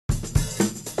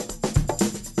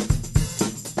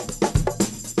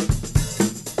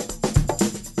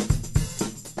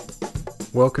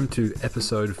Welcome to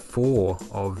episode 4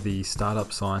 of the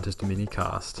Startup Scientist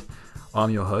Minicast. I'm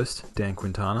your host, Dan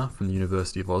Quintana from the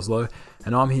University of Oslo,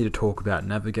 and I'm here to talk about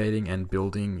navigating and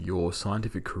building your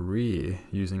scientific career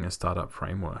using a startup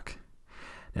framework.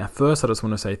 Now, first, I just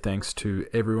want to say thanks to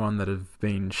everyone that have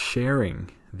been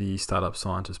sharing the Startup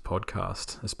Scientist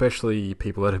podcast, especially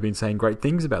people that have been saying great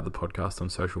things about the podcast on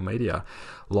social media,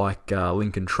 like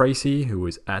Lincoln Tracy, who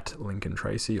is at Lincoln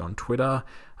Tracy on Twitter,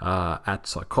 at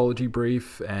Psychology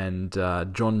Brief, and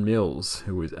John Mills,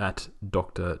 who is at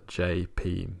Dr.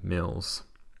 J.P. Mills.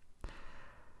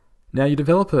 Now, you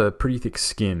develop a pretty thick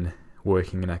skin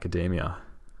working in academia.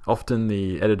 Often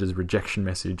the editor's rejection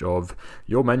message of,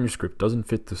 your manuscript doesn't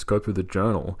fit the scope of the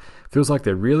journal, feels like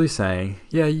they're really saying,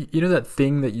 yeah, you know that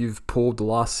thing that you've poured the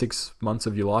last 6 months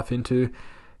of your life into?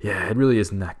 Yeah, it really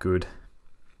isn't that good.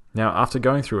 Now, after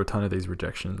going through a ton of these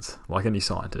rejections, like any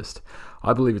scientist,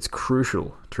 I believe it's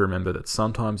crucial to remember that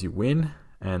sometimes you win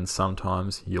and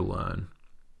sometimes you learn.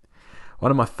 One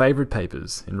of my favourite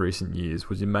papers in recent years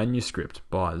was a manuscript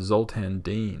by Zoltan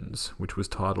Dienes, which was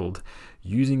titled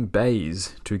Using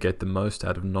Bayes to Get the Most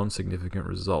Out of Non-Significant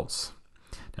Results.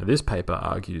 Now, this paper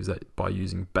argues that by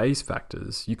using Bayes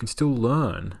factors, you can still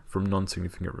learn from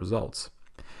non-significant results.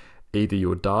 Either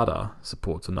your data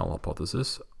supports a null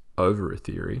hypothesis over a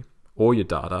theory, or your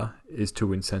data is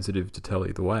too insensitive to tell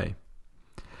either way.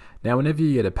 Now, whenever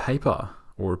you get a paper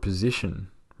or a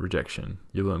position rejection,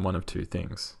 you learn one of two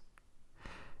things.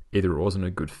 Either it wasn't a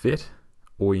good fit,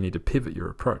 or you need to pivot your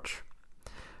approach.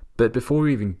 But before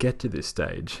we even get to this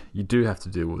stage, you do have to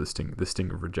deal with the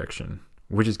sting of rejection,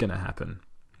 which is going to happen.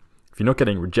 If you're not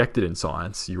getting rejected in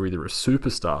science, you're either a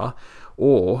superstar,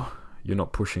 or you're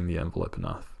not pushing the envelope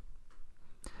enough.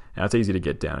 Now, it's easy to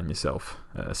get down on yourself,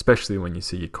 especially when you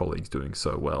see your colleagues doing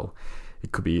so well.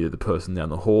 It could be either the person down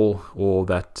the hall, or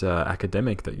that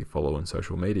academic that you follow on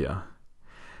social media.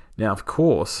 Now, of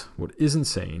course, what isn't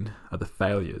seen are the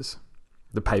failures,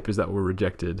 the papers that were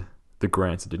rejected, the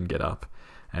grants that didn't get up,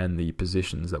 and the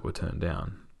positions that were turned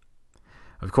down.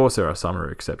 Of course, there are some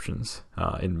exceptions.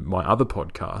 In my other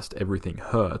podcast, Everything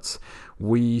Hurts,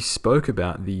 we spoke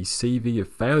about the CV of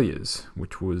failures,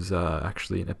 which was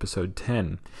actually in episode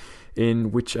 10,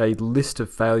 in which a list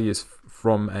of failures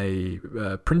from a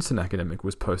Princeton academic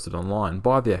was posted online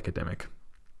by the academic.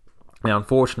 Now,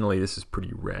 unfortunately, this is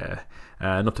pretty rare,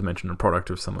 not to mention a product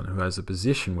of someone who has a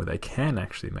position where they can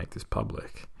actually make this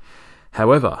public.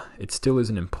 However, it still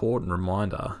is an important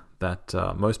reminder that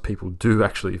most people do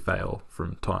actually fail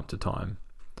from time to time.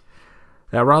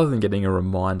 Now, rather than getting a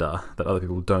reminder that other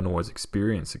people don't always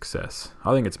experience success,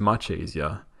 I think it's much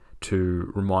easier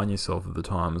to remind yourself of the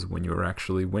times when you were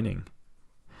actually winning.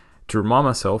 To remind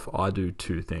myself, I do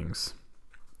two things.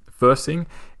 The first thing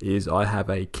is I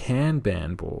have a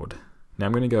Kanban board. Now,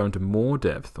 I'm going to go into more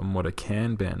depth on what a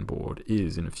Kanban board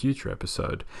is in a future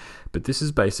episode, but this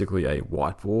is basically a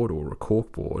whiteboard or a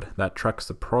corkboard that tracks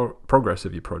the progress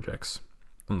of your projects.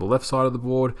 On the left side of the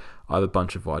board, I have a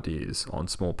bunch of ideas on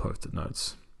small post-it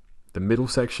notes. The middle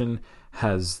section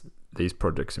has these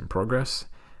projects in progress,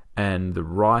 and the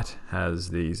right has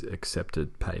these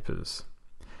accepted papers.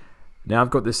 Now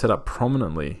I've got this set up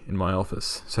prominently in my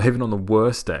office, so even on the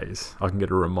worst days, I can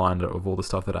get a reminder of all the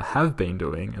stuff that I have been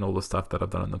doing and all the stuff that I've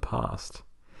done in the past.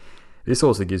 This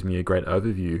also gives me a great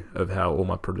overview of how all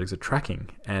my projects are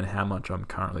tracking and how much I'm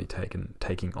currently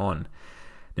taking on.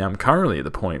 Now I'm currently at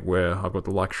the point where I've got the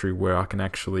luxury where I can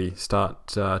actually start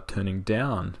turning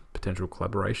down potential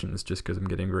collaborations just because I'm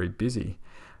getting very busy.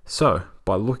 So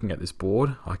by looking at this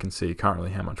board, I can see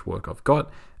currently how much work I've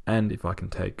got and if I can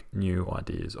take new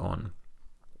ideas on.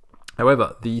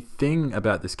 However, the thing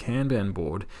about this Kanban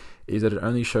board is that it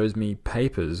only shows me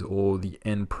papers or the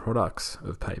end products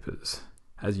of papers.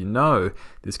 As you know,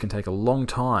 this can take a long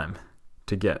time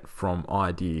to get from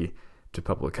idea to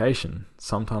publication.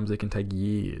 Sometimes it can take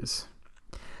years.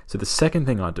 So the second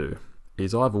thing I do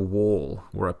is I have a wall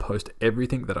where I post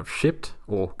everything that I've shipped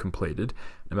or completed,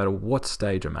 no matter what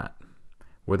stage I'm at.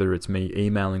 Whether it's me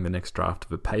emailing the next draft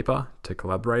of a paper to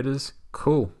collaborators,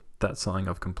 cool, that's something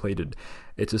I've completed.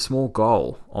 It's a small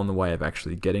goal on the way of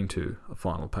actually getting to a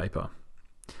final paper.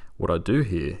 What I do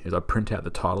here is I print out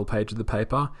the title page of the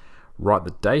paper, write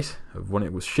the date of when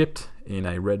it was shipped in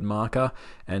a red marker,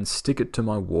 and stick it to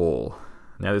my wall.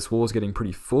 Now this wall is getting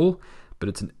pretty full, but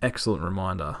it's an excellent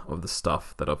reminder of the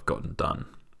stuff that I've gotten done.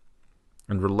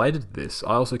 And related to this,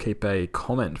 I also keep a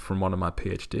comment from one of my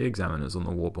PhD examiners on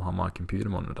the wall behind my computer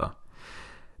monitor.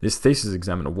 This thesis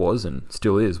examiner was and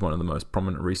still is one of the most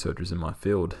prominent researchers in my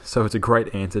field, so it's a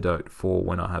great antidote for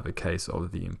when I have a case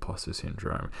of the imposter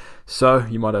syndrome. So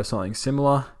you might have something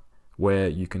similar where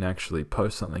you can actually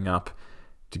post something up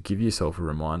to give yourself a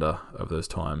reminder of those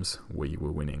times where you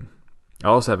were winning. I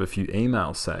also have a few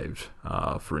emails saved,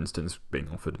 for instance, being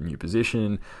offered a new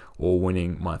position or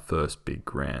winning my first big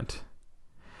grant.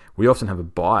 We often have a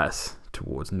bias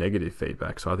towards negative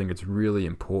feedback, so I think it's really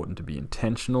important to be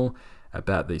intentional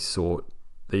about these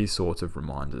sorts of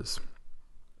reminders.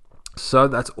 So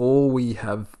that's all we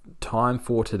have time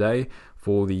for today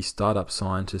for the Startup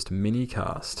Scientist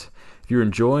minicast. If you're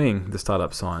enjoying the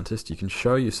Startup Scientist, you can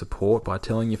show your support by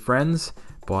telling your friends,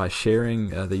 by sharing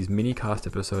these minicast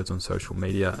episodes on social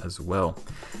media as well.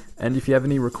 And if you have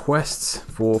any requests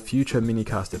for future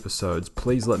minicast episodes,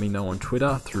 please let me know on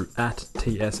Twitter through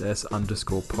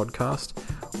 @TSS_podcast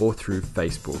or through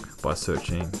Facebook by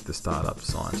searching the Startup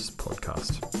Scientist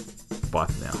podcast. Bye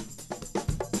for now.